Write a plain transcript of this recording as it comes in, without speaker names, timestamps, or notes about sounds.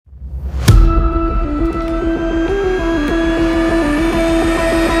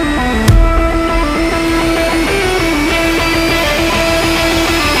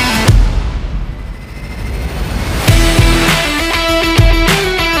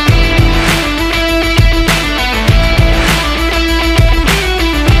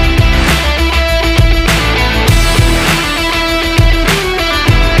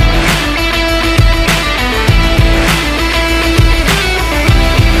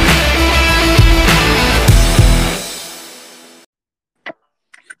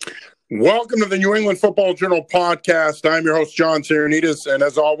Welcome to the New England Football Journal podcast. I'm your host, John Sirenitas, and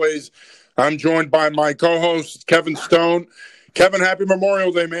as always, I'm joined by my co-host, Kevin Stone. Kevin, happy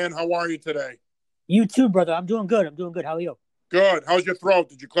Memorial Day, man. How are you today? You too, brother. I'm doing good. How are you? Good. How's your throat?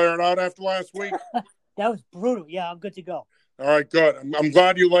 Did you clear it out after last week? That was brutal. Yeah, I'm good to go. All right, good. I'm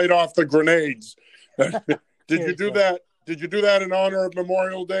glad you laid off the grenades. Did you do that? Did you do that in honor of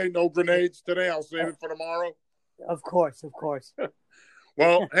Memorial Day? No grenades today? I'll save it for tomorrow. Of course.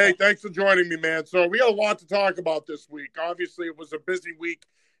 Well, hey, thanks for joining me, man. So we got a lot to talk about this week. Obviously, it was a busy week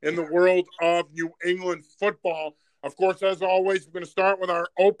in the world of New England football. Of course, as always, we're going to start with our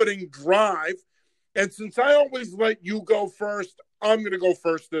opening drive. And since I always let you go first, I'm going to go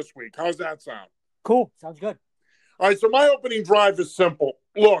first this week. How's that sound? Cool. Sounds good. All right, so my opening drive is simple.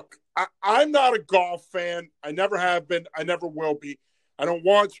 Look, I'm not a golf fan. I never have been. I never will be. I don't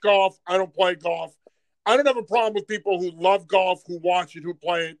watch golf. I don't play golf. I don't have a problem with people who love golf, who watch it, who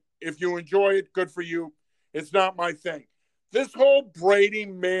play it. If you enjoy it, good for you. It's not my thing. This whole Brady,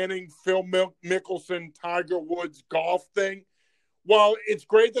 Manning, Phil Mickelson, Tiger Woods golf thing, while it's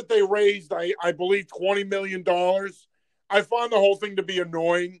great that they raised, I believe, $20 million, I found the whole thing to be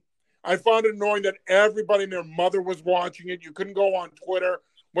annoying. I found it annoying that everybody and their mother was watching it. You couldn't go on Twitter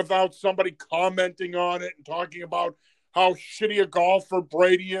without somebody commenting on it and talking about how shitty a golfer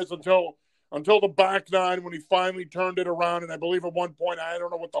Brady is until the back nine when he finally turned it around. And I believe at one point, I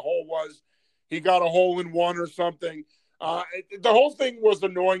don't know what the hole was, he got a hole in one or something. The whole thing was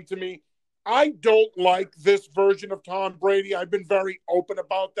annoying to me. I don't like this version of Tom Brady. I've been very open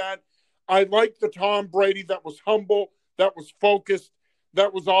about that. I like the Tom Brady that was humble, that was focused,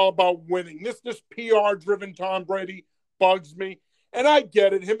 that was all about winning. This PR-driven Tom Brady bugs me. And I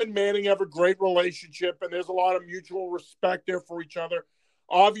get it. Him and Manning have a great relationship, and there's a lot of mutual respect there for each other.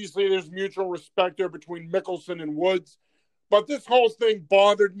 Obviously, there's mutual respect there between Mickelson and Woods. But this whole thing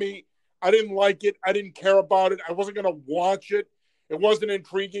bothered me. I didn't like it. I didn't care about it. I wasn't going to watch it. It wasn't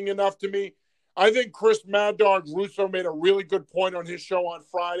intriguing enough to me. I think Chris Mad Dog Russo made a really good point on his show on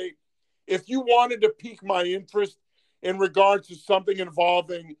Friday. If you wanted to pique my interest in regards to something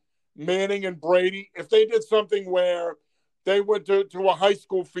involving Manning and Brady, if they did something where they went to a high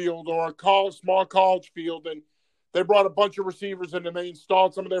school field or a small college field and they brought a bunch of receivers in and they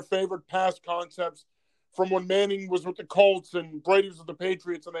installed some of their favorite pass concepts from when Manning was with the Colts and Brady was with the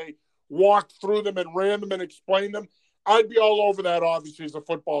Patriots, and they walked through them and ran them and explained them, I'd be all over that, obviously, as a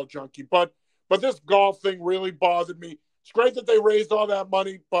football junkie. But this golf thing really bothered me. It's great that they raised all that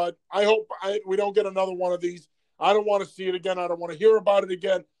money, but I hope we don't get another one of these. I don't want to see it again. I don't want to hear about it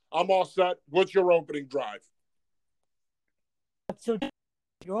again. I'm all set. What's your opening drive? So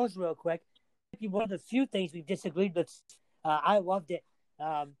yours real quick. One of the few things we've disagreed with. I loved it.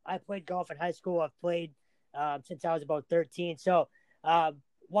 I played golf in high school. I've played since I was about 13. So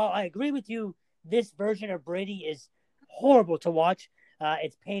while I agree with you, this version of Brady is horrible to watch.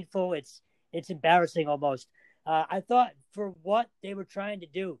 It's painful. It's embarrassing almost. I thought for what they were trying to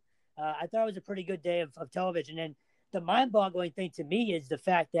do, I thought it was a pretty good day of television. And the mind-boggling thing to me is the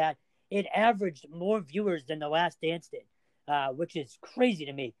fact that it averaged more viewers than The Last Dance did, which is crazy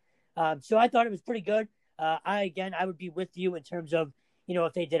to me. So I thought it was pretty good. I would be with you in terms of,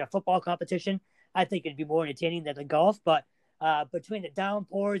 if they did a football competition, I think it'd be more entertaining than the golf. But between the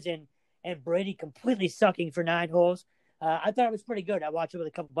downpours and Brady completely sucking for 9 holes, I thought it was pretty good. I watched it with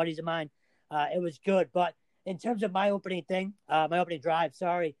a couple buddies of mine. It was good. But in terms of my opening drive,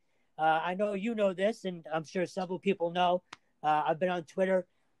 I know you know this, and I'm sure several people know. I've been on Twitter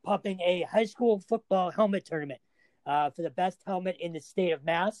pumping a high school football helmet tournament for the best helmet in the state of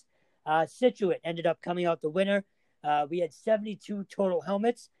Mass. Situate ended up coming out the winner. We had 72 total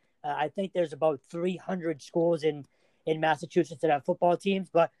helmets. I think there's about 300 schools in Massachusetts that have football teams,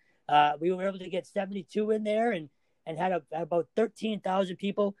 but we were able to get 72 in there and had about 13,000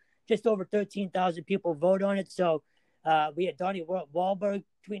 people, just over 13,000 people vote on it. So we had Donnie Wahlberg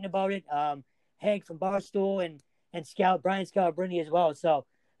tweeting about it, Hank from Barstool, and Brian Scalabrine as well. So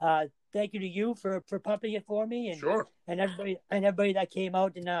thank you to you for pumping it for me, and Sure. and everybody that came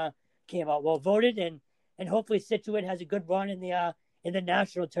out well voted, and hopefully Situate has a good run in the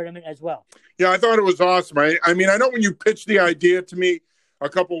national tournament as well. Yeah, I thought it was awesome. I mean, I know when you pitched the idea to me a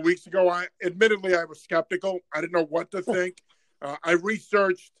couple of weeks ago, I was skeptical. I didn't know what to think. I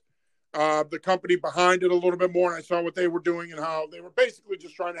researched the company behind it a little bit more, and I saw what they were doing and how they were basically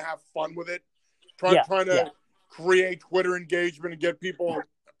just trying to have fun with it, trying to create Twitter engagement and get people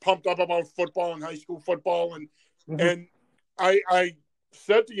pumped up about football and high school football. And I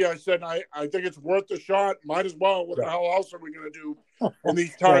said to you, I think it's worth the shot. Might as well. What the hell else are we going to do in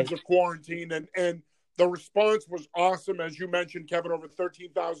these times of quarantine? And The response was awesome. As you mentioned, Kevin, over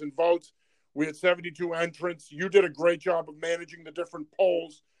 13,000 votes. We had 72 entrants. You did a great job of managing the different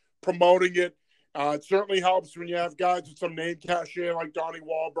polls, promoting it. It certainly helps when you have guys with some name cachet like Donnie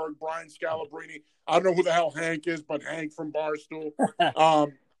Wahlberg, Brian Scalabrine. I don't know who the hell Hank is, but Hank from Barstool.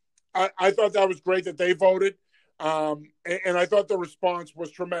 I thought that was great that they voted. And I thought the response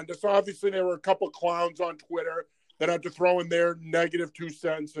was tremendous. Obviously, there were a couple clowns on Twitter that had to throw in their negative 2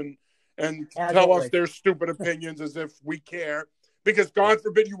 cents and tell us their stupid opinions as if we care. Because God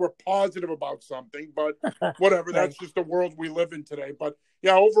forbid you were positive about something, but whatever. That's just the world we live in today. But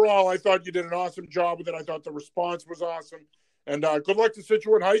yeah, overall, I thought you did an awesome job with it. I thought the response was awesome. And good luck to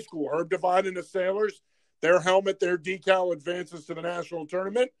Situate High School. Herb Devine and the Sailors, their helmet, their decal advances to the national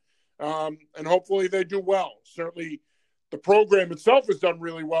tournament. And hopefully they do well. Certainly the program itself has done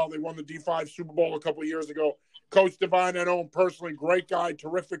really well. They won the D5 Super Bowl a couple of years ago. Coach Devine, I know him personally, great guy,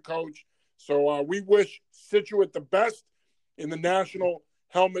 terrific coach. So we wish Situate the best in the National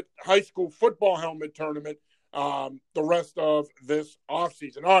High School Football Helmet Tournament the rest of this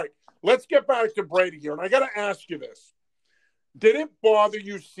offseason. All right, let's get back to Brady here. And I got to ask you this. Did it bother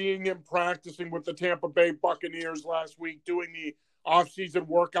you seeing him practicing with the Tampa Bay Buccaneers last week, doing the offseason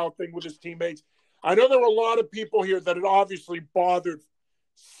workout thing with his teammates? I know there were a lot of people here that it obviously bothered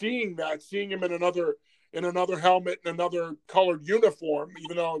seeing him in another helmet and another colored uniform,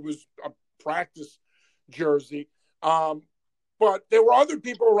 even though it was a practice jersey. But there were other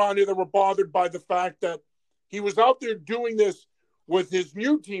people around here that were bothered by the fact that he was out there doing this with his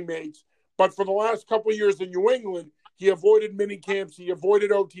new teammates, but for the last couple of years in New England, he avoided mini camps, he avoided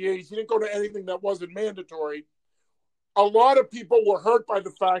OTAs, he didn't go to anything that wasn't mandatory. A lot of people were hurt by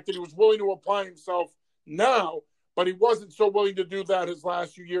the fact that he was willing to apply himself now, but he wasn't so willing to do that his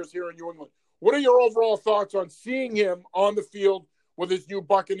last few years here in New England. What are your overall thoughts on seeing him on the field with his new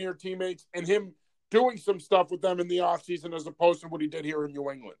Buccaneer teammates and him doing some stuff with them in the offseason as opposed to what he did here in New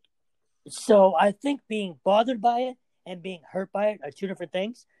England? So I think being bothered by it and being hurt by it are two different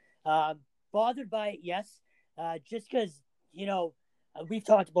things. Bothered by it, yes. Just because, we've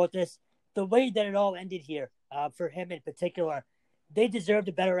talked about this, the way that it all ended here for him in particular, they deserved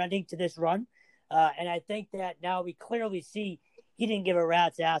a better ending to this run. And I think that now we clearly see he didn't give a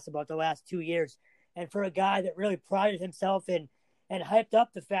rat's ass about the last 2 years. And for a guy that really prided himself in and hyped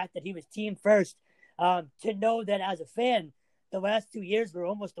up the fact that he was team first, to know that as a fan, the last 2 years were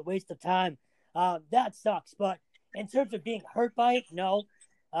almost a waste of time, that sucks. But in terms of being hurt by it, no.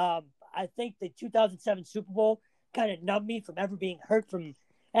 I think the 2007 Super Bowl kind of numbed me from ever being hurt from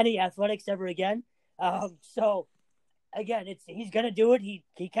any athletics ever again. So, again, he's going to do it. He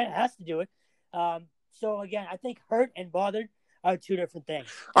kind of has to do it. So, again, I think hurt and bothered are two different things.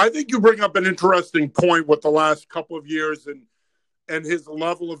 I think you bring up an interesting point with the last couple of years and his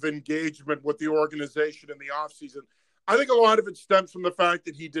level of engagement with the organization in the offseason. I think a lot of it stems from the fact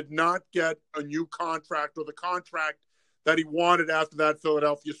that he did not get a new contract or the contract that he wanted after that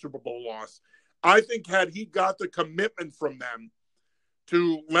Philadelphia Super Bowl loss. I think had he got the commitment from them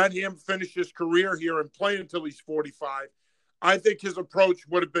to let him finish his career here and play until he's 45, I think his approach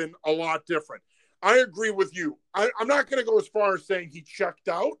would have been a lot different. I agree with you. I'm not going to go as far as saying he checked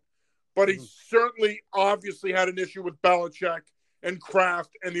out, but he certainly obviously had an issue with Belichick and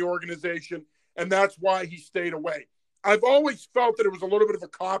Kraft and the organization, and that's why he stayed away. I've always felt that it was a little bit of a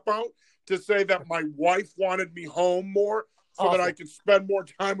cop-out to say that my wife wanted me home more so that I could spend more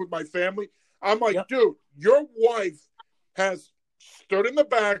time with my family. I'm like, dude, your wife has stood in the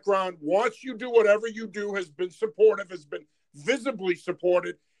background, watched you do whatever you do, has been supportive, has been visibly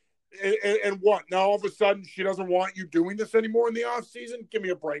supported, and what? Now all of a sudden she doesn't want you doing this anymore in the off season? Give me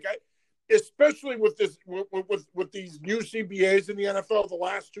a break. Especially with this, with these new CBAs in the NFL, the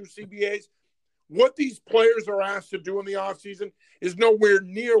last two CBAs, what these players are asked to do in the offseason is nowhere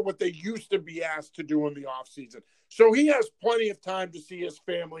near what they used to be asked to do in the offseason. So he has plenty of time to see his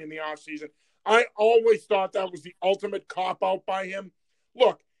family in the offseason. I always thought that was the ultimate cop-out by him.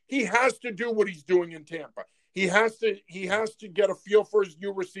 Look, he has to do what he's doing in Tampa. He has to get a feel for his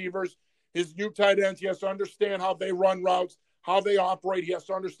new receivers, his new tight ends. He has to understand how they run routes, how they operate. He has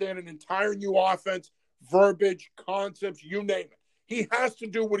to understand an entire new offense, verbiage, concepts, you name it. He has to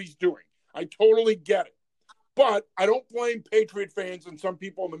do what he's doing. I totally get it. But I don't blame Patriot fans and some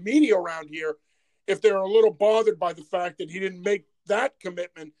people in the media around here if they're a little bothered by the fact that he didn't make that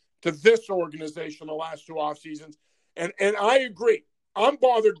commitment to this organization the last two off seasons. And I agree. I'm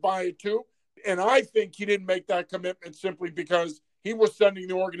bothered by it too. And I think he didn't make that commitment simply because he was sending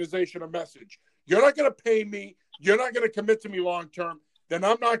the organization a message. You're not going to pay me. You're not going to commit to me long term. Then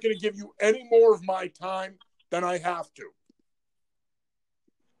I'm not going to give you any more of my time than I have to.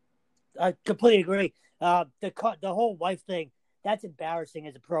 I completely agree. The whole wife thing, that's embarrassing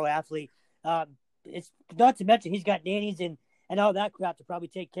as a pro athlete. It's not to mention he's got nannies and all that crap to probably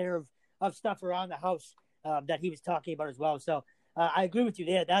take care of stuff around the house that he was talking about as well. So I agree with you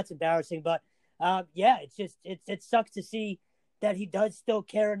there. That's embarrassing. But yeah, it sucks to see that he does still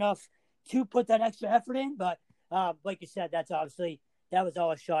care enough to put that extra effort in. But like you said, that was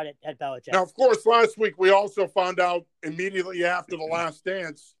all a shot at Belichick. Now, of course, last week we also found out immediately after The Last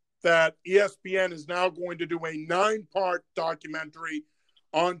Dance that ESPN is now going to do a 9-part documentary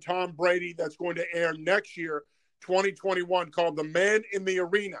on Tom Brady that's going to air next year, 2021, called The Man in the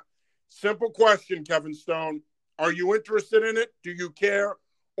Arena. Simple question, Kevin Stone. Are you interested in it? Do you care?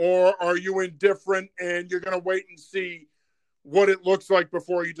 Or are you indifferent and you're going to wait and see what it looks like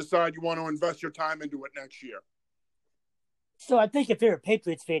before you decide you want to invest your time into it next year? So I think if you're a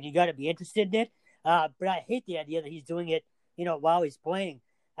Patriots fan, you got to be interested in it. But I hate the idea that he's doing it, while he's playing.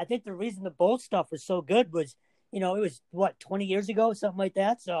 I think the reason the bowl stuff was so good was, it was 20 years ago, something like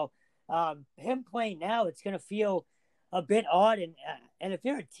that. So him playing now, it's going to feel a bit odd. And if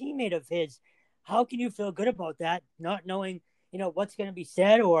you're a teammate of his, how can you feel good about that, not knowing, what's going to be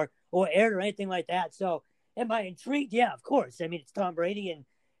said or aired or anything like that? So am I intrigued? Yeah, of course. I mean, it's Tom Brady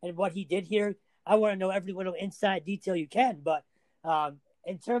and what he did here. I want to know every little inside detail you can. But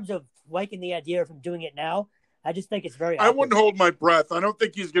in terms of liking the idea of him doing it now, I just think it's very awkward. I wouldn't hold my breath. I don't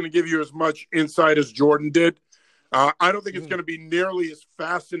think he's going to give you as much insight as Jordan did. I don't think it's going to be nearly as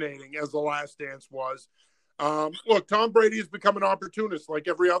fascinating as The Last Dance was. Look, Tom Brady has become an opportunist like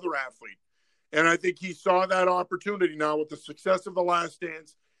every other athlete. And I think he saw that opportunity now with the success of The Last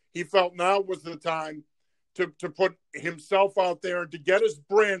Dance. He felt now was the time to put himself out there and to get his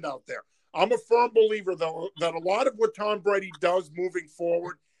brand out there. I'm a firm believer, though, that a lot of what Tom Brady does moving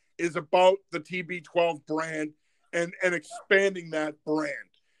forward is about the TB12 brand and expanding that brand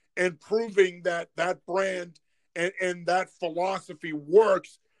and proving that brand and that philosophy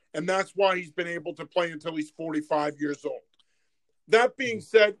works. And that's why he's been able to play until he's 45 years old. That being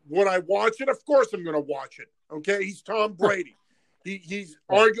said, would I watch it? Of course I'm going to watch it. Okay, he's Tom Brady. He's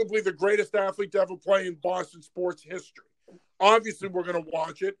arguably the greatest athlete to ever play in Boston sports history. Obviously, we're going to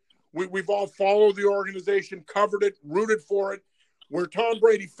watch it. We've all followed the organization, covered it, rooted for it. We're Tom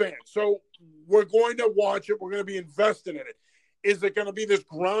Brady fans. So we're going to watch it. We're going to be invested in it. Is it going to be this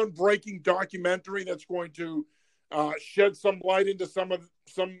groundbreaking documentary that's going to shed some light into some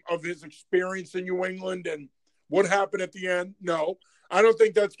of his experience in New England and what happened at the end? No, I don't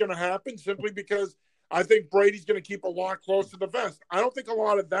think that's going to happen simply because I think Brady's going to keep a lot close to the vest. I don't think a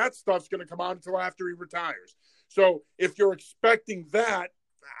lot of that stuff's going to come out until after he retires. So if you're expecting that,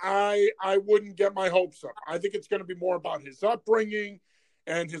 I wouldn't get my hopes up. I think it's going to be more about his upbringing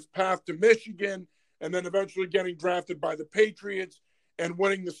and his path to Michigan and then eventually getting drafted by the Patriots and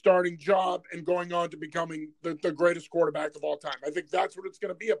winning the starting job and going on to becoming the greatest quarterback of all time. I think that's what it's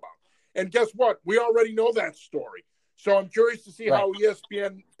going to be about. And guess what? We already know that story. So I'm curious to see how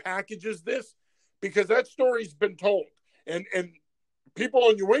ESPN packages this because that story's been told. And people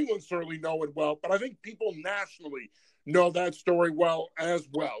in New England certainly know it well, but I think people nationally know that story well as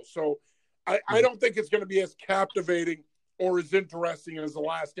well. So I don't think it's going to be as captivating or as interesting as The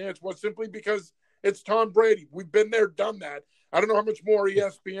Last Dance was simply because it's Tom Brady. We've been there, done that. I don't know how much more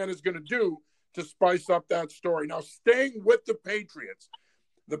ESPN is going to do to spice up that story. Now, staying with the Patriots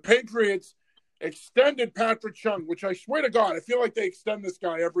extended Patrick Chung, which I swear to God, I feel like they extend this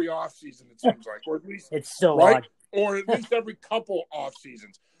guy every offseason, it seems like, or at least it's so right, odd. or at least every couple off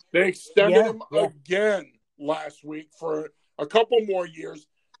seasons. They extended him again last week for a couple more years.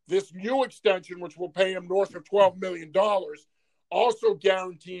 This new extension, which will pay him north of $12 million, also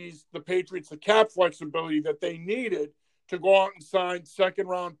guarantees the Patriots the cap flexibility that they needed to go out and sign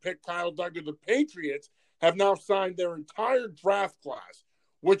second-round pick Kyle Duggar. The Patriots have now signed their entire draft class,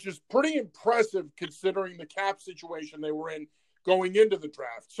 which is pretty impressive considering the cap situation they were in going into the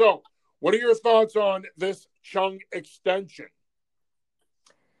draft. So what are your thoughts on this Chung extension?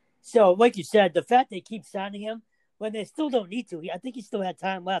 So, like you said, the fact they keep signing him when they still don't need to, I think he still had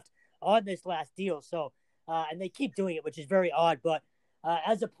time left on this last deal. So, and they keep doing it, which is very odd. But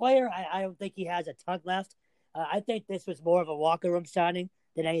as a player, I don't think he has a ton left. I think this was more of a locker room signing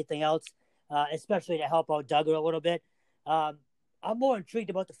than anything else, especially to help out Duggar a little bit. I'm more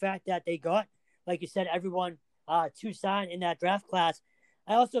intrigued about the fact that they got, like you said, everyone to sign in that draft class.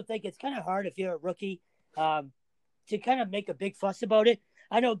 I also think it's kind of hard if you're a rookie to kind of make a big fuss about it.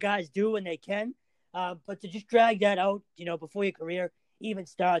 I know guys do when they can, but to just drag that out, before your career even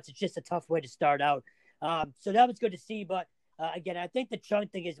starts, it's just a tough way to start out. So that was good to see. But again, I think the Chung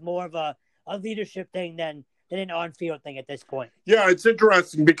thing is more of a leadership thing than than an on-field thing at this point. Yeah, it's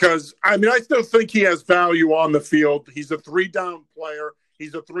interesting because, I mean, I still think he has value on the field. He's a 3-down player.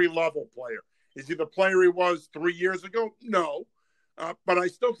 He's a 3-level player. Is he the player he was 3 years ago? No. But I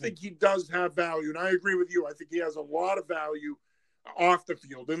still think he does have value. And I agree with you. I think he has a lot of value off the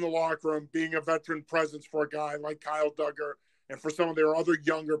field, in the locker room, being a veteran presence for a guy like Kyle Duggar and for some of their other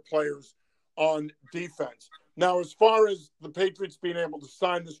younger players on defense. Now, as far as the Patriots being able to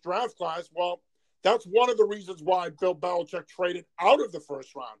sign this draft class, well, that's one of the reasons why Bill Belichick traded out of the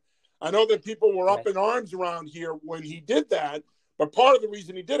first round. I know that people were up in arms around here when he did that, but part of the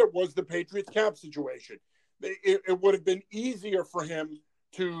reason he did it was the Patriots cap situation. It would have been easier for him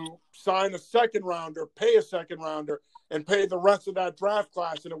to sign a second rounder, pay a second rounder, and pay the rest of that draft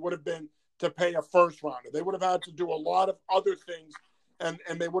class, and it would have been to pay a first rounder. They would have had to do a lot of other things, and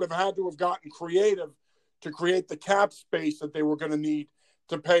they would have had to have gotten creative to create the cap space that they were going to need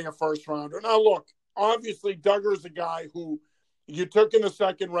to pay a first rounder. Now, look, obviously, Duggar is a guy who you took in the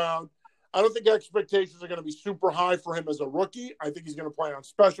second round. I don't think expectations are going to be super high for him as a rookie. I think he's going to play on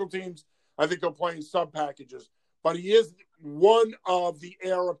special teams. I think he'll play in sub packages. But he is one of the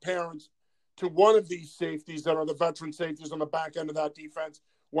heir apparents to one of these safeties that are the veteran safeties on the back end of that defense,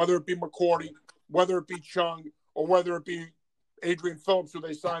 whether it be McCourty, whether it be Chung, or whether it be Adrian Phillips, who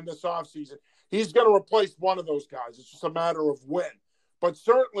they signed this offseason. He's going to replace one of those guys. It's just a matter of when. But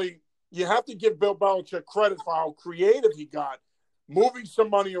certainly, you have to give Bill Belichick credit for how creative he got, moving some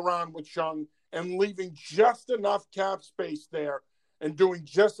money around with Chung and leaving just enough cap space there and doing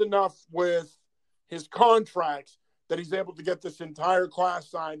just enough with his contracts that he's able to get this entire class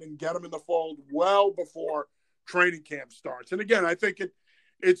signed and get him in the fold well before training camp starts. And again, I think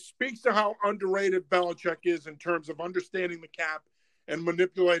it speaks to how underrated Belichick is in terms of understanding the cap and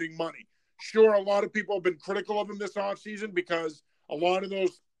manipulating money. Sure, a lot of people have been critical of him this offseason because a lot of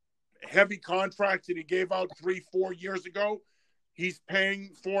those heavy contracts that he gave out 3-4 years ago, he's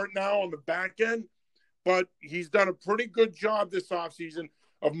paying for it now on the back end. But he's done a pretty good job this offseason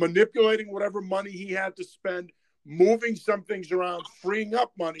of manipulating whatever money he had to spend, moving some things around, freeing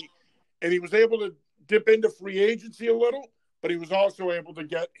up money. And he was able to dip into free agency a little, but he was also able to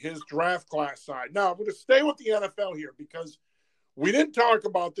get his draft class signed. Now, I'm going to stay with the NFL here because we didn't talk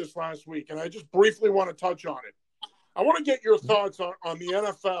about this last week, and I just briefly want to touch on it. I want to get your thoughts on the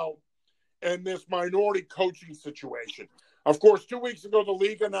NFL and this minority coaching situation. Of course, 2 weeks ago, the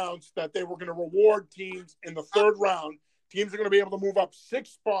league announced that they were going to reward teams in the third round. Teams are going to be able to move up 6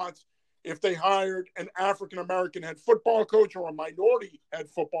 spots if they hired an African-American head football coach or a minority head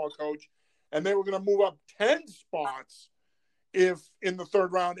football coach. And they were going to move up 10 spots if in the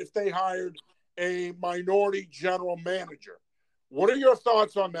third round if they hired a minority general manager. What are your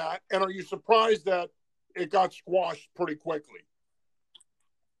thoughts on that? And are you surprised that it got squashed pretty quickly?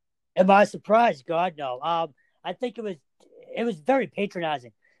 Am I surprised? God, no. I think it was very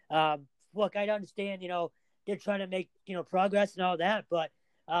patronizing. Look, I understand, they're trying to make, progress and all that, but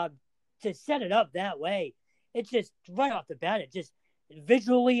to set it up that way, it's just right off the bat, it just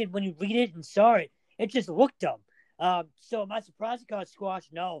visually, and when you read it and saw it, it just looked dumb. So am I surprised it got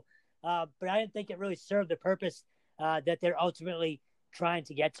squashed? No. But I didn't think it really served the purpose that they're ultimately trying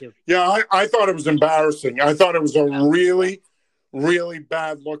to get to. Yeah, I thought it was embarrassing. I thought it was a really, really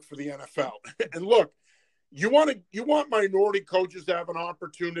bad look for the NFL. And look, you want minority coaches to have an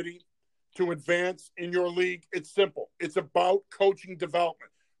opportunity to advance in your league. It's simple. It's about coaching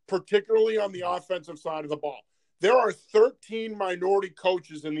development, particularly on the offensive side of the ball. There are 13 minority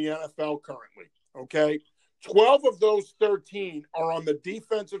coaches in the NFL currently, okay? 12 of those 13 are on the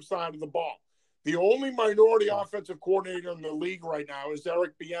defensive side of the ball. The only minority offensive coordinator in the league right now is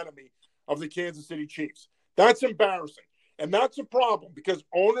Eric Bieniemy of the Kansas City Chiefs. That's embarrassing. And that's a problem because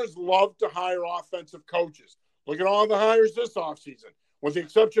owners love to hire offensive coaches. Look at all the hires this offseason. With the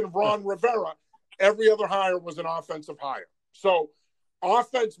exception of Ron Rivera, every other hire was an offensive hire. So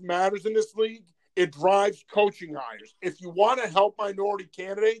offense matters in this league. It drives coaching hires. If you want to help minority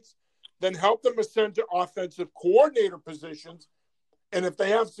candidates, then help them ascend to offensive coordinator positions. And if they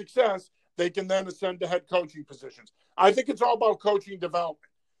have success, they can then ascend to head coaching positions. I think it's all about coaching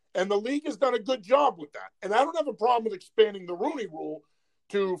development. And the league has done a good job with that. And I don't have a problem with expanding the Rooney Rule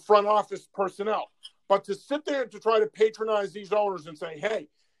to front office personnel. But to sit there and to try to patronize these owners and say, hey,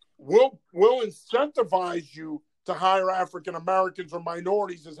 we'll incentivize you to hire African Americans or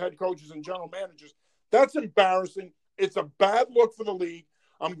minorities as head coaches and general managers, that's embarrassing. It's a bad look for the league.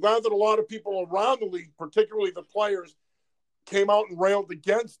 I'm glad that a lot of people around the league, particularly the players, came out and railed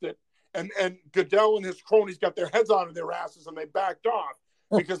against it. And Goodell and his cronies got their heads out of their asses and they backed off.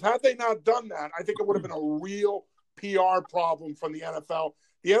 Because had they not done that, I think it would have been a real PR problem from the NFL.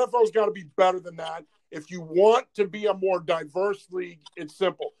 The NFL's got to be better than that. If you want to be a more diverse league, it's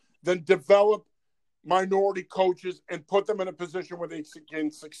simple. Then develop minority coaches and put them in a position where they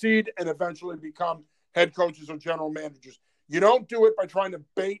can succeed and eventually become head coaches or general managers. You don't do it by trying to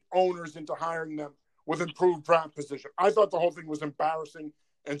bait owners into hiring them with improved draft position. I thought the whole thing was embarrassing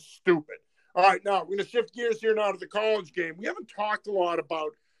and stupid. All right, now we're going to shift gears here now to the college game. We haven't talked a lot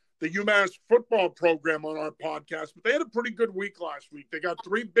about the UMass football program on our podcast, but they had a pretty good week last week. They got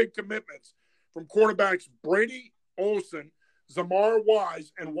 3 big commitments from quarterbacks Brady Olson, Zamar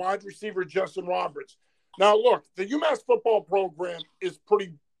Wise, and wide receiver Justin Roberts. Now, look, the UMass football program is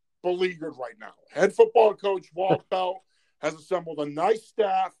pretty beleaguered right now. Head football coach Walt Bell has assembled a nice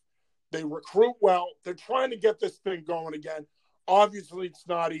staff. They recruit well. They're trying to get this thing going again. Obviously, it's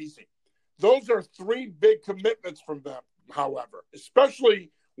not easy. Those are 3 big commitments from them, however,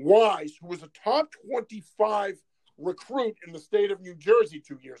 especially Wise, who was a top 25 recruit in the state of New Jersey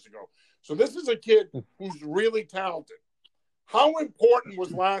 2 years ago. So this is a kid who's really talented. How important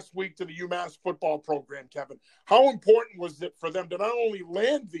was last week to the UMass football program, Kevin? How important was it for them to not only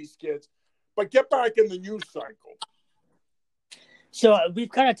land these kids, but get back in the news cycle? So we've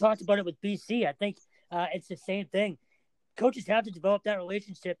kind of talked about it with BC. I think it's the same thing. Coaches have to develop that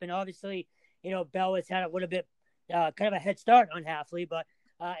relationship, and obviously, Bell has had a little bit kind of a head start on Halfley, but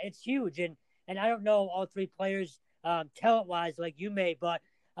it's huge. And I don't know all 3 players talent-wise like you may, but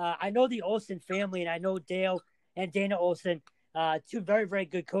I know the Olsen family, and I know Dale and Dana Olsen, 2 very, very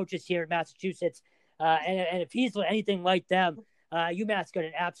good coaches here in Massachusetts. And if he's anything like them, UMass got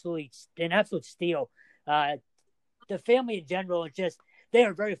an absolute steal. The family in general is just, they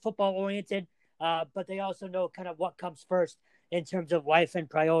are very football-oriented, but they also know kind of what comes first in terms of life and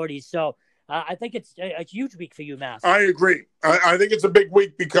priorities. So I think it's a huge week for UMass. I agree. I think it's a big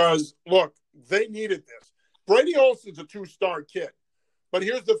week because, look, they needed this. Brady Olson's a 2-star kid. But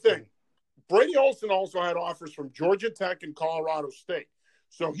here's the thing. Brady Olson also had offers from Georgia Tech and Colorado State.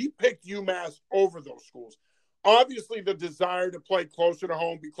 So he picked UMass over those schools. Obviously, the desire to play closer to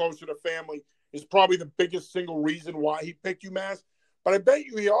home, be closer to family, is probably the biggest single reason why he picked UMass. But I bet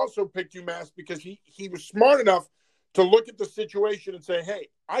you he also picked UMass because he was smart enough to look at the situation and say, hey,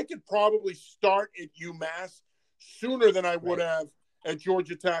 I could probably start at UMass sooner than I would have at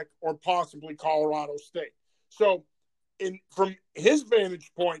Georgia Tech or possibly Colorado State. So from his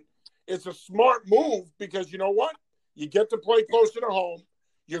vantage point, it's a smart move because you know what? You get to play closer to home.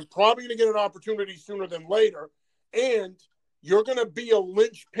 You're probably going to get an opportunity sooner than later. And you're going to be a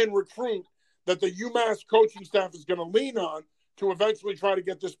linchpin recruit that the UMass coaching staff is going to lean on to eventually try to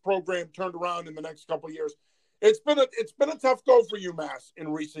get this program turned around in the next couple of years. It's been a tough go for UMass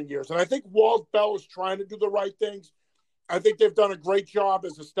in recent years. And I think Walt Bell is trying to do the right things. I think they've done a great job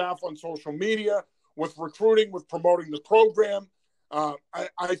as a staff on social media, with recruiting, with promoting the program.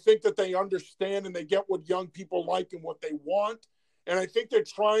 I think that they understand and they get what young people like and what they want. And I think they're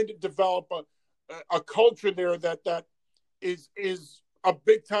trying to develop a culture there that is a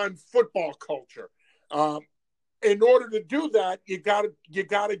big-time football culture. In order to do that, you got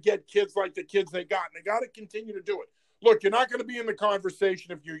to get kids like the kids they got, and they got to continue to do it. Look, you're not going to be in the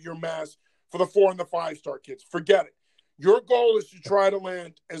conversation if you're UMass for the 4 and the 5-star kids. Forget it. Your goal is to try to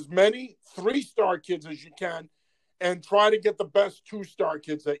land as many 3-star kids as you can, and try to get the best 2-star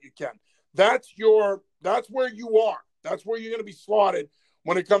kids that you can. That's where you are. That's where you're going to be slotted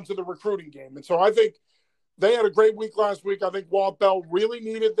when it comes to the recruiting game. And so I think they had a great week last week. I think Walt Bell really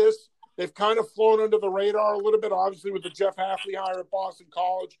needed this. They've kind of flown under the radar a little bit, obviously, with the Jeff Halfley hire at Boston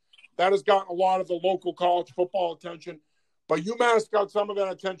College. That has gotten a lot of the local college football attention. But UMass got some of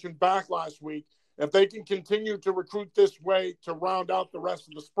that attention back last week. If they can continue to recruit this way to round out the rest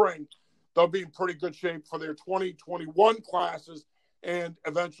of the spring, they'll be in pretty good shape for their 2021 classes and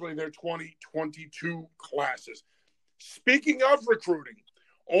eventually their 2022 classes. Speaking of recruiting,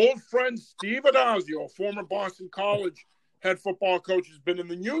 old friend Steve Addazio, former Boston College head football coach, has been in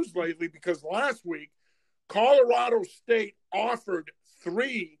the news lately because last week, Colorado State offered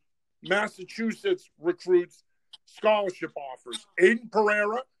 3 Massachusetts recruits scholarship offers. Aiden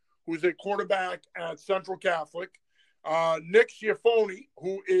Pereira, who's a quarterback at Central Catholic, Nick Schiaffoni,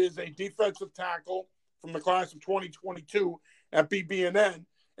 who is a defensive tackle from the class of 2022 at BB&N,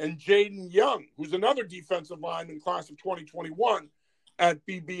 and Jaden Young, who's another defensive lineman class of 2021 at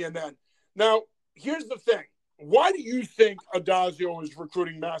BB&N. Now, here's the thing. Why do you think Addazio is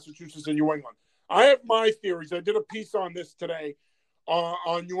recruiting Massachusetts and New England? I have my theories. I did a piece on this today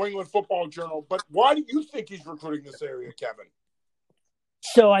on New England Football Journal. But why do you think he's recruiting this area, Kevin?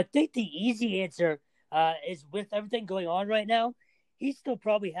 So I think the easy answer is, with everything going on right now, he still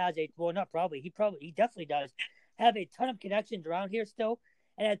probably has he definitely does have a ton of connections around here still.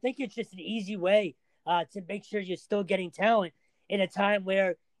 And I think it's just an easy way to make sure you're still getting talent in a time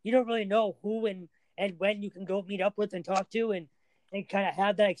where you don't really know who and when you can go meet up with and talk to and kind of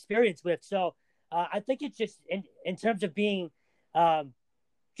have that experience with. So I think it's just in terms of being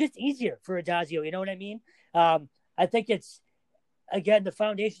just easier for Addazio. You know what I mean? I think it's, again, the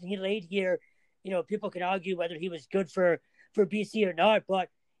foundation he laid here. People can argue whether he was good for BC or not, but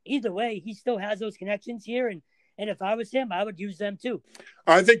either way, he still has those connections here. And if I was him, I would use them too.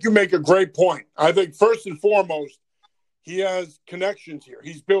 I think you make a great point. I think first and foremost, he has connections here.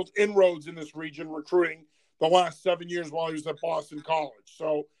 He's built inroads in this region recruiting the last 7 years while he was at Boston College.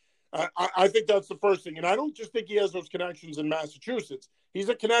 So I think that's the first thing. And I don't just think he has those connections in Massachusetts. He's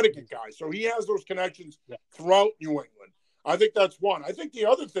a Connecticut guy, so he has those connections throughout New England. I think that's one. I think the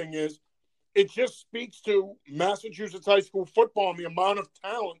other thing is it just speaks to Massachusetts high school football and the amount of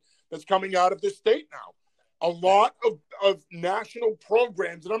talent that's coming out of this state now. A lot of national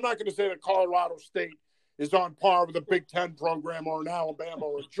programs, and I'm not going to say that Colorado State is on par with a Big Ten program or an Alabama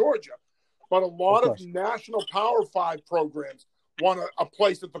or Georgia, but a lot of national Power 5 programs want a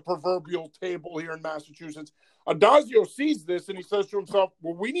place at the proverbial table here in Massachusetts. Addazio sees this and he says to himself,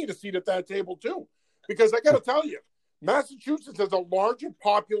 well, we need a seat at that table too. Because I got to tell you, Massachusetts has a larger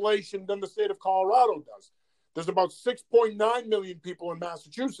population than the state of Colorado does. There's about 6.9 million people in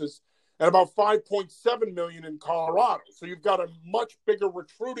Massachusetts and about 5.7 million in Colorado. So you've got a much bigger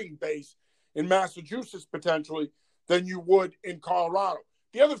recruiting base in Massachusetts potentially than you would in Colorado.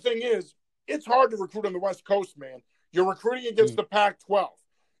 The other thing is, it's hard to recruit on the West Coast, man. You're recruiting against the Pac-12.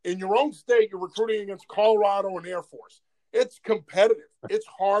 In your own state, you're recruiting against Colorado and Air Force. It's competitive. It's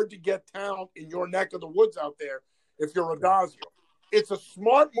hard to get talent in your neck of the woods out there if you're Addazio. It's a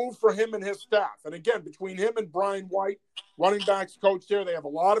smart move for him and his staff. And again, between him and Brian White, running backs coach there, they have a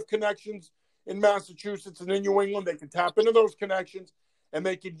lot of connections in Massachusetts and in New England. They can tap into those connections, and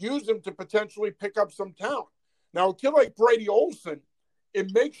they can use them to potentially pick up some talent. Now, a kid like Brady Olson,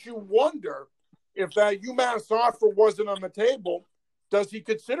 it makes you wonder if that UMass offer wasn't on the table, does he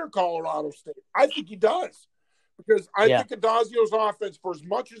consider Colorado State? I think he does, because I think Addazio's offense, for as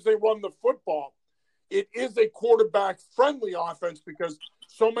much as they run the football, it is a quarterback-friendly offense because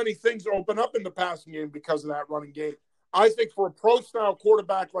so many things open up in the passing game because of that running game. I think for a pro-style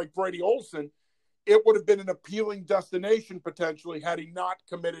quarterback like Brady Olson, it would have been an appealing destination potentially had he not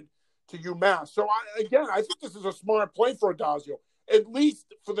committed to UMass. So, I think this is a smart play for Addazio, at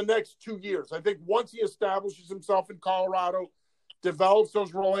least for the next 2 years. I think once he establishes himself in Colorado, develops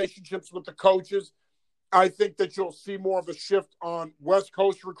those relationships with the coaches, I think that you'll see more of a shift on West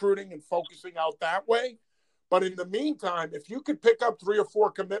Coast recruiting and focusing out that way. But in the meantime, if you could pick up 3 or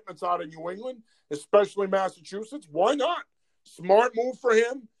 4 commitments out of New England, especially Massachusetts, why not? Smart move for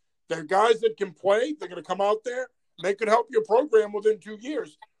him. They're guys that can play. They're going to come out there. And they could help your program within 2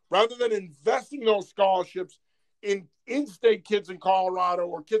 years. Rather than investing those scholarships in in-state kids in Colorado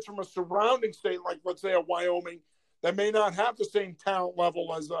or kids from a surrounding state, like let's say a Wyoming, that may not have the same talent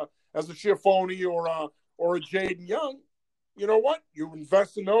level as a Schiaffoni or a Jaden Young. You know what? You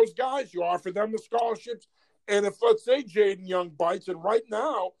invest in those guys. You offer them the scholarships. And if, let's say, Jaden Young bites, and right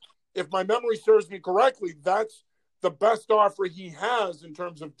now, if my memory serves me correctly, that's the best offer he has in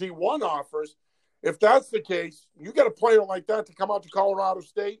terms of D1 offers. If that's the case, you get a player like that to come out to Colorado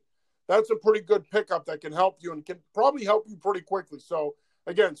State, that's a pretty good pickup that can help you and can probably help you pretty quickly. So,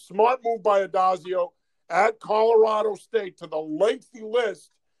 again, smart move by Addazio. Add Colorado State to the lengthy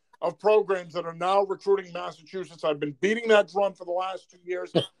list of programs that are now recruiting Massachusetts. I've been beating that drum for the last 2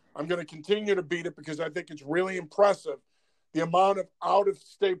 years. I'm going to continue to beat it because I think it's really impressive, the amount of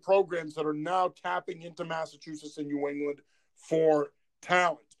out-of-state programs that are now tapping into Massachusetts and New England for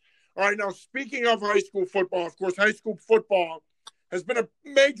talent. All right, now speaking of high school football, of course, high school football has been a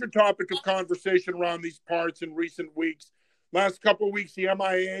major topic of conversation around these parts in recent weeks. Last couple of weeks, the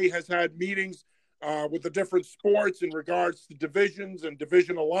MIAA has had meetings with the different sports in regards to divisions and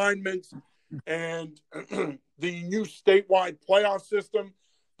division alignments and the new statewide playoff system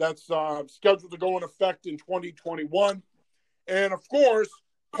that's scheduled to go in effect in 2021. And, of course,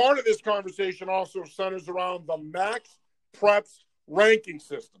 part of this conversation also centers around the Max Preps ranking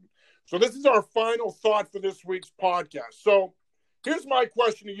system. So this is our final thought for this week's podcast. So here's my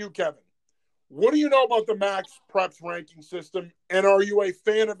question to you, Kevin. What do you know about the Max Preps ranking system, and are you a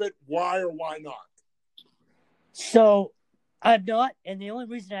fan of it? Why or why not? So I'm not, and the only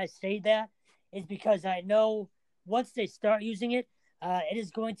reason I say that is because I know once they start using it, it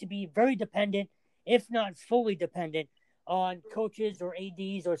is going to be very dependent, if not fully dependent, on coaches or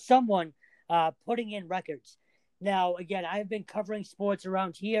ADs or someone putting in records. Now, again, I've been covering sports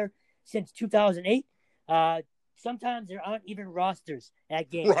around here since 2008. Sometimes there aren't even rosters at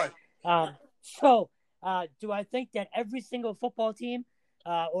games. Right. So, do I think that every single football team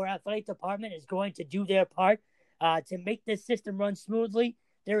or athletic department is going to do their part to make this system run smoothly?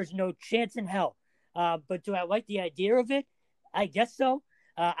 There is no chance in hell. But do I like the idea of it? I guess so.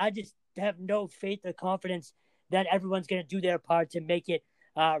 I just have no faith or confidence that everyone's going to do their part to make it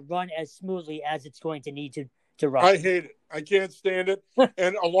run as smoothly as it's going to need to run. I hate it. I can't stand it.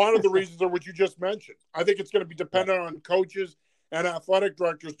 And a lot of the reasons are what you just mentioned. I think it's going to be dependent on coaches and athletic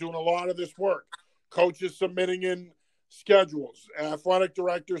directors doing a lot of this work. Coaches submitting in schedules, athletic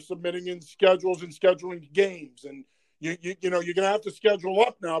directors submitting in schedules and scheduling games. And, you know, you're going to have to schedule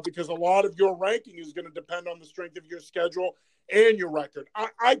up now because a lot of your ranking is going to depend on the strength of your schedule and your record.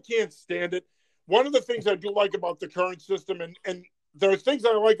 I can't stand it. One of the things I do like about the current system, and there are things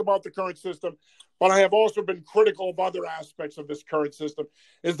I like about the current system, but I have also been critical of other aspects of this current system,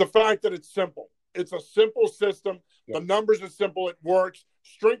 is the fact that it's simple. It's a simple system. The numbers are simple. It works.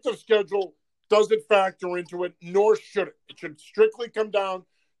 Strength of schedule doesn't factor into it, nor should it. It should strictly come down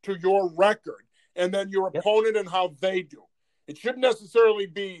to your record and then your opponent and how they do. It shouldn't necessarily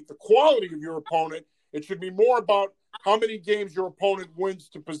be the quality of your opponent. It should be more about how many games your opponent wins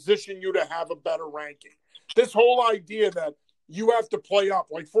to position you to have a better ranking. This whole idea that you have to play up,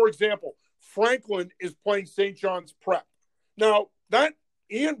 like, for example, Franklin is playing St. John's Prep. Now, that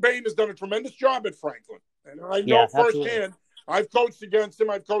Ian Bain has done a tremendous job at Franklin. And I know firsthand, I've coached against him.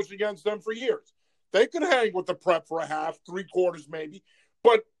 I've coached against them for years. They could hang with the Prep for a half, 3/4 maybe.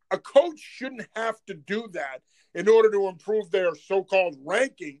 But a coach shouldn't have to do that in order to improve their so-called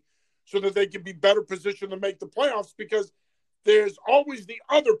ranking so that they can be better positioned to make the playoffs, because there's always the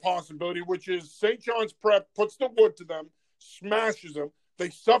other possibility, which is St. John's Prep puts the wood to them, smashes them. They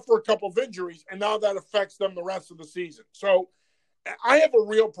suffer a couple of injuries, and now that affects them the rest of the season. So I have a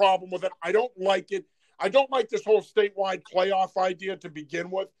real problem with it. I don't like it. I don't like this whole statewide playoff idea to begin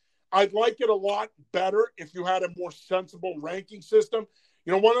with. I'd like it a lot better if you had a more sensible ranking system.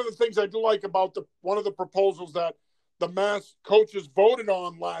 You know, one of the things I do like about one of the proposals that the Mass coaches voted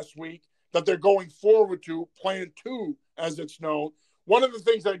on last week that they're going forward to, Plan 2, as it's known, one of the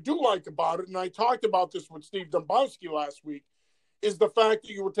things I do like about it, and I talked about this with Steve Dombowski last week, is the fact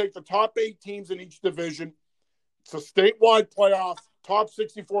that you would take the top 8 teams in each division. It's a statewide playoff, top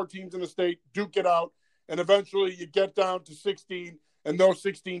 64 teams in the state, duke it out, and eventually you get down to 16, and those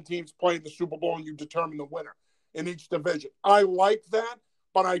 16 teams play in the Super Bowl, and you determine the winner in each division. I like that,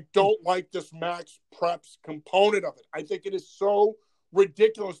 but I don't like this max preps component of it. I think it is so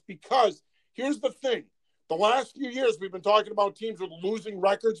ridiculous because here's the thing. The last few years, we've been talking about teams with losing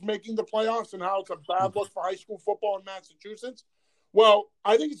records making the playoffs and how it's a bad look for high school football in Massachusetts. Well,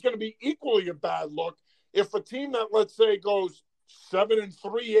 I think it's going to be equally a bad look if a team that, let's say, goes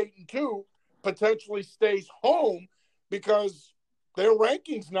 7-3, 8-2, potentially stays home because their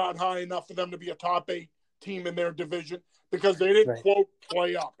ranking's not high enough for them to be a top 8 team in their division because they didn't, quote,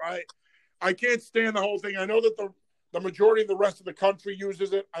 play up. I can't stand the whole thing. I know that the majority of the rest of the country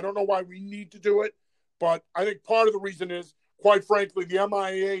uses it. I don't know why we need to do it, but I think part of the reason is, quite frankly, the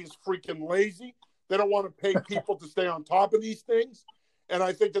MIAA is freaking lazy. They don't want to pay people to stay on top of these things. And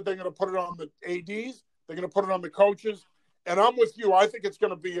I think that they're going to put it on the ADs. They're going to put it on the coaches. And I'm with you. I think it's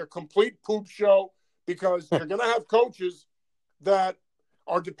going to be a complete poop show because you're going to have coaches that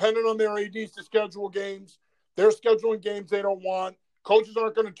are dependent on their ADs to schedule games. They're scheduling games they don't want. Coaches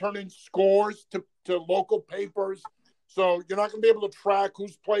aren't going to turn in scores to local papers. So you're not going to be able to track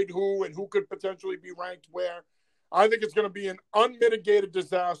who's played who and who could potentially be ranked where. I think it's going to be an unmitigated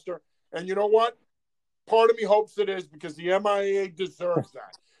disaster. And you know what? Part of me hopes it is because the MIAA deserves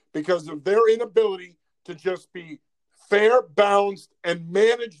that because of their inability to just be fair, balanced, and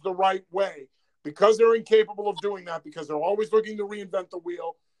manage the right way. Because they're incapable of doing that, because they're always looking to reinvent the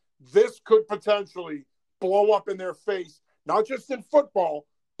wheel, this could potentially blow up in their face, not just in football,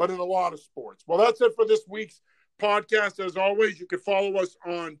 but in a lot of sports. Well, that's it for this week's podcast. As always, you can follow us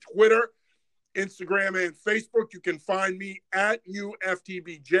on Twitter, Instagram, and Facebook. You can find me at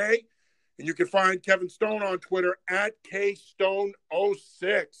UFTBJ. And you can find Kevin Stone on Twitter at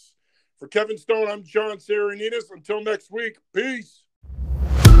KStone06. For Kevin Stone, I'm John Saranitas. Until next week, peace.